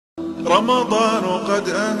رمضان قد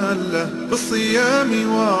أهل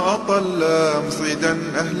بالصيام وأطل مصعدا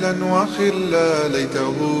أهلا وخلا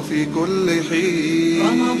ليته في كل حين.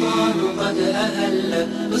 رمضان قد أهل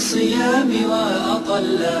بالصيام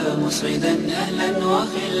وأطل مصعدا أهلا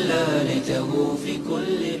وخلا ليته في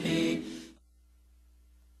كل حين.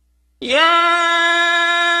 يا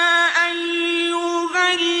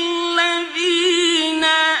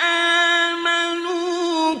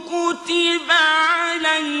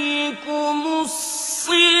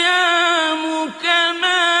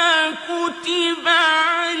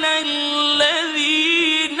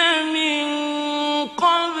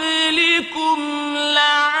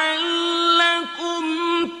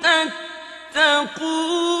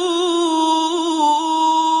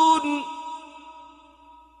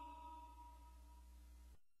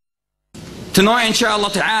Tonight,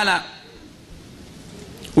 inshallah ta'ala,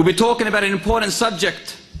 we'll be talking about an important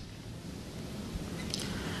subject.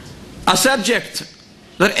 A subject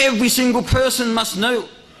that every single person must know,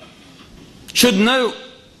 should know,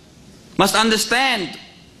 must understand,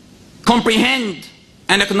 comprehend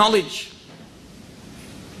and acknowledge.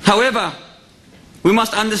 However, we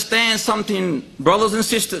must understand something, brothers and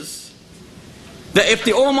sisters, that if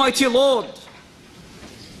the Almighty Lord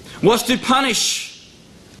was to punish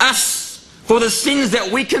us for the sins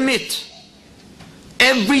that we commit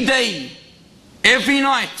every day, every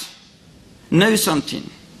night, know something.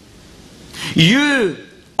 You,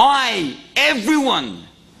 I, everyone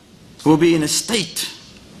will be in a state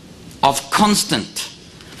of constant,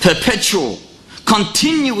 perpetual,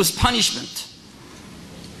 continuous punishment.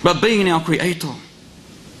 But being our Creator,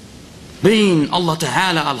 being Allah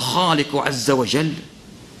Ta'ala Al-Khaliq wa Azza wa Jal,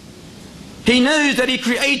 He knows that He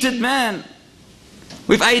created man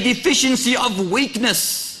with a deficiency of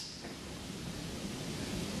weakness.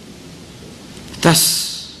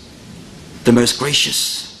 Thus, the most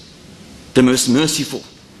gracious, the most merciful,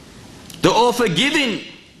 the all-forgiving,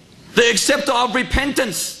 the acceptor of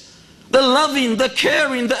repentance, the loving, the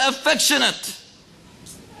caring, the affectionate,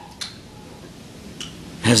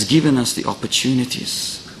 has given us the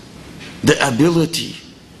opportunities, the ability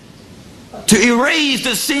to erase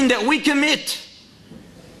the sin that we commit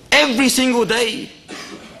every single day,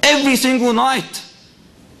 every single night.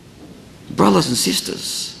 Brothers and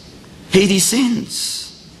sisters, He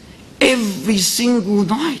descends every single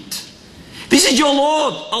night. This is your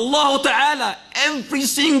Lord, Allah Ta'ala, every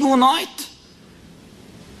single night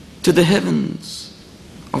to the heavens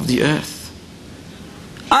of the earth,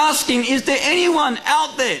 asking, is there anyone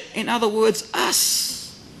out there, in other words,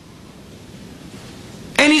 us,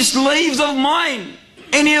 any slaves of mine,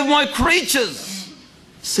 any of my creatures,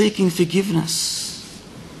 seeking forgiveness,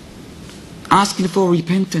 asking for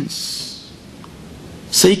repentance,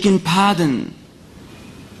 seeking pardon,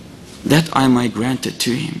 that I might grant it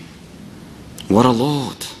to Him. What a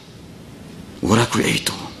Lord, what a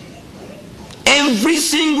Creator. Every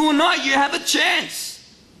single night you have a chance.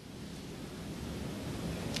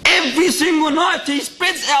 Every single night He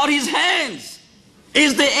spreads out His hands.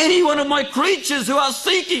 Is there any one of my creatures who are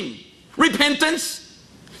seeking repentance,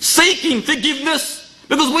 seeking forgiveness?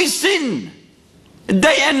 Because we sin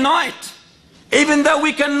day and night, even though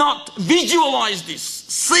we cannot visualize this,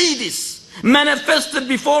 see this manifested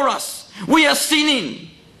before us. We are sinning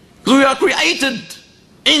because we are created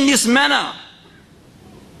in this manner.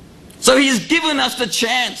 So He's given us the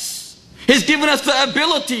chance, He's given us the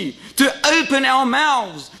ability to open our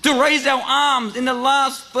mouths, to raise our arms in the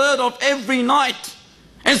last third of every night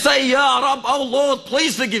and say, Ya Rabb, oh Lord,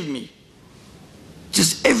 please forgive me.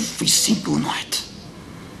 Just every single night.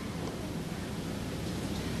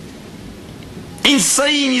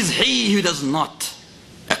 Insane is he who does not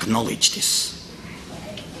acknowledge this.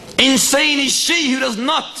 Insane is she who does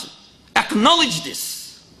not acknowledge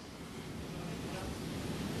this.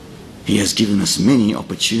 He has given us many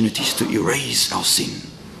opportunities to erase our sin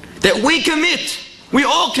that we commit. We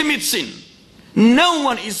all commit sin. No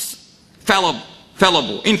one is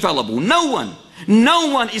infallible. No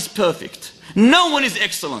one is perfect. No one is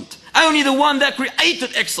excellent. Only the one that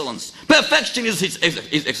created excellence. Perfection is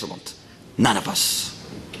excellent. None of us.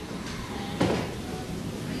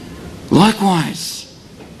 Likewise,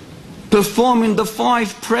 performing the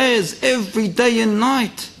 5 prayers every day and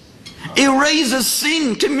night erases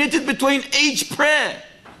sin committed between each prayer.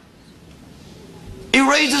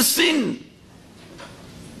 Erases sin.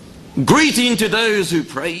 Greeting to those who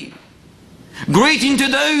pray. Greeting to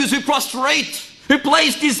those who prostrate, who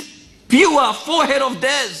place this pure forehead of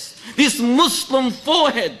theirs, this Muslim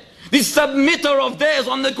forehead, this submitter of theirs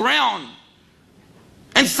on the ground,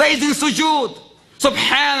 and says in sujood,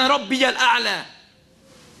 Subhan Rabbi al-A'la.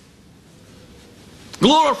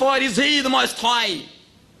 Glorified is He, the Most High,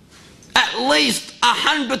 at least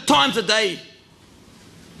 100 times a day.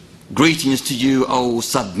 Greetings to you, O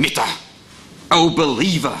submitter, O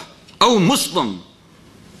believer, O Muslim.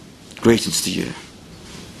 Greetings to you.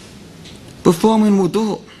 Performing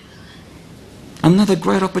wudu, another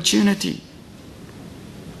great opportunity.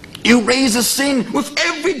 Erase a sin. With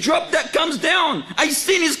every drop that comes down, a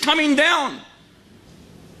sin is coming down.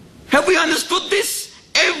 Have we understood this?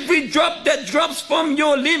 Every drop that drops from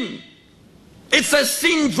your limb, it's a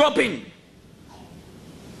sin dropping.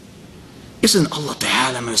 Isn't Allah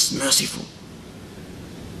Ta'ala most merciful,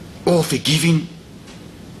 all forgiving,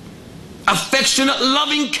 affectionate,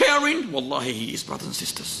 loving, caring? Wallahi, He is, brothers and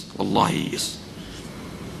sisters. Wallahi, He is.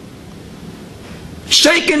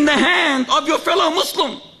 Shaking the hand of your fellow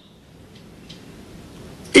Muslim,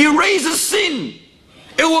 erases sin.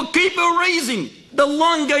 It will keep erasing. The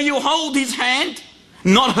longer you hold his hand,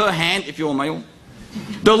 not her hand if you're male,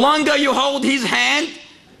 the longer you hold his hand,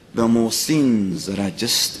 the more sins that are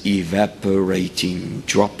just evaporating,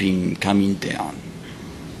 dropping, coming down.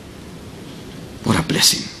 What a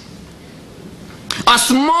blessing. A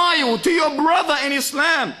smile to your brother in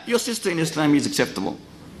Islam, your sister in Islam is acceptable.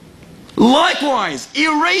 Likewise,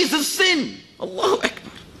 erase the sin. Allahu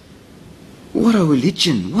Akbar. What a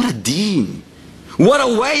religion, what a deen, what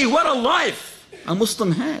a way, what a life a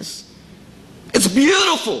Muslim has. It's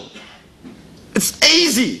beautiful, it's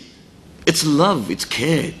easy, it's love, it's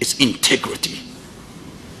care, it's integrity.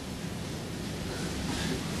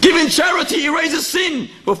 Giving charity erases sin.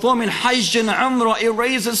 Performing Hajj and Umrah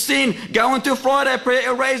erases sin. Going to Friday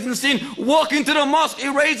prayer erases sin. Walking to the mosque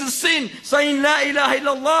erases sin. Saying La ilaha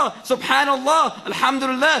illallah, Subhanallah,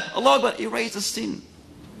 Alhamdulillah, Allah Akbar erases sin.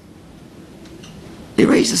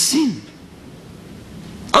 Erases sin.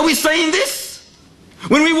 Are we saying this?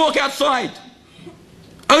 When we walk outside,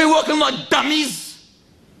 are we walking like dummies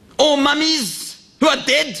or mummies who are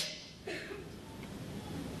dead?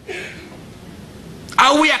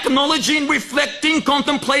 Are we acknowledging, reflecting,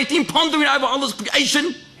 contemplating, pondering over Allah's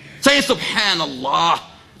creation? Saying, Subhanallah,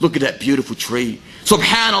 look at that beautiful tree.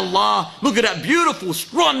 Subhanallah, look at that beautiful,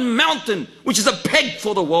 strong mountain, which is a peg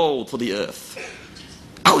for the world, for the earth.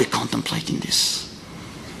 Are we contemplating this?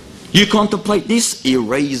 You contemplate this,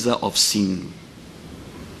 eraser of sin.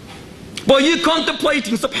 By you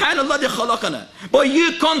contemplating, Subhanallah di khalaqana, by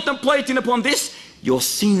you contemplating upon this, your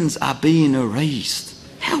sins are being erased.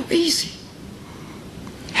 How easy.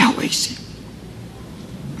 How easy.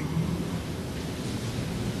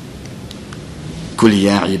 قل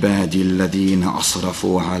يا عبادي الذين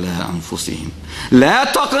أسرفوا على أنفسهم لا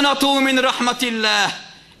تقنطوا من رحمة الله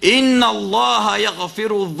إن الله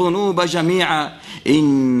يغفر الذنوب جميعا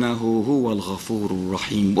إنه هو الغفور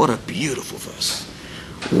الرحيم. What a beautiful verse.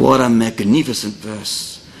 What a magnificent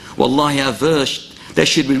verse. Wallahi, a verse that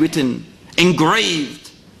should be written,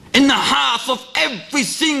 engraved in the hearts of every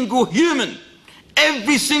single human,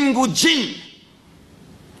 every single jinn.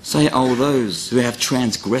 Say, oh, those who have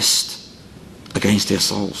transgressed against their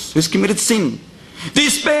souls, who's committed sin,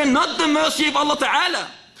 despair not the mercy of Allah Ta'ala.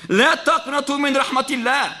 لا تقنطوا من رحمة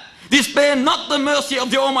الله. Despair not the mercy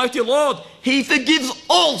of the Almighty Lord. He forgives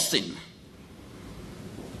all sin.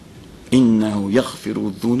 إنه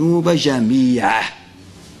يغفر الذنوب جميعا.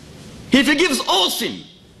 He forgives all sin.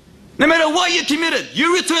 No matter what you committed,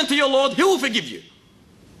 you return to your Lord, He will forgive you.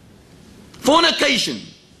 Fornication,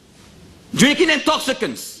 drinking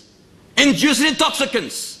intoxicants, inducing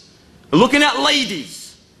intoxicants, looking at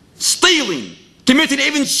ladies, stealing, committing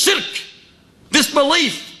even shirk,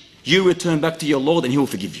 disbelief, you return back to your Lord and He will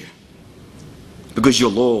forgive you. Because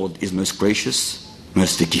your Lord is most gracious,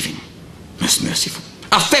 most forgiving, most merciful,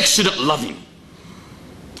 affectionate, loving.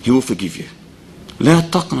 He will forgive you. لا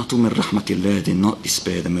تقنطوا من رحمة الله. Do not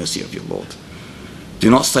despair the mercy of your Lord. Do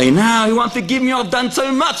not say, no, He won't forgive me, I've done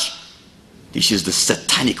so much. This is the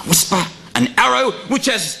satanic whisper, an arrow which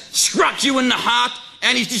has struck you in the heart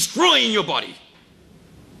and is destroying your body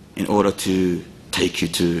in order to take you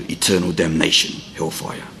to eternal damnation,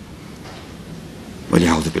 hellfire.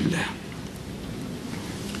 وَلِعَوْذُ بِاللَّهِ.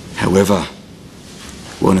 However,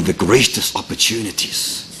 one of the greatest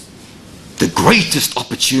opportunities,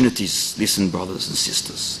 listen brothers and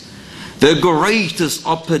sisters, the greatest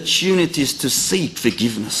opportunities to seek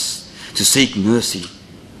forgiveness, to seek mercy,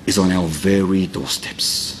 is on our very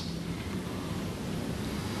doorsteps.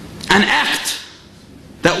 An act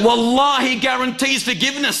that wallahi guarantees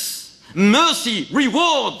forgiveness, mercy,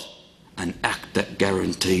 reward. An act that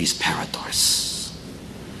guarantees paradise.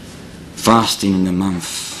 Fasting in the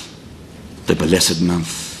month, the blessed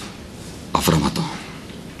month of Ramadan.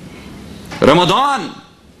 Ramadan,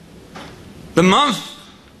 the month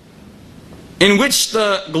in which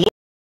the